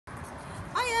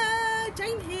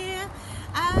Jane here.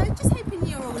 Just hoping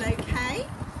you're all okay.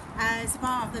 It's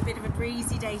part of a bit of a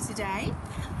breezy day today.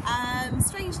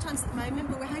 Strange times at the moment,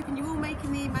 but we're hoping you're all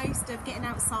making the most of getting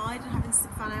outside and having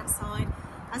some fun outside,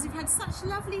 as we've had such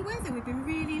lovely weather. We've been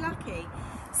really lucky.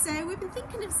 So we've been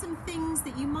thinking of some things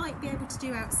that you might be able to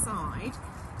do outside,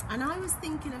 and I was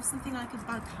thinking of something like a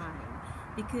bug home,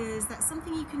 because that's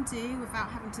something you can do without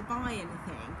having to buy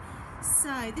anything.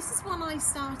 So this is one I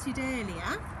started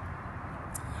earlier,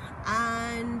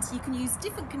 and you can use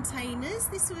different containers.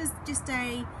 This was just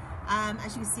a,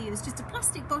 as you can see, it was just a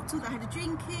plastic bottle that had a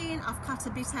drink in. I've cut a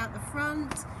bit out the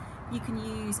front. You can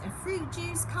use a fruit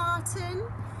juice carton,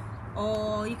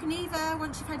 or you can either,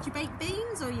 once you've had your baked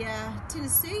beans or your tin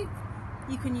of soup,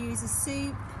 you can use a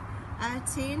soup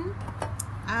tin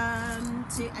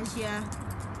as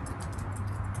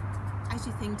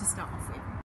your thing to start off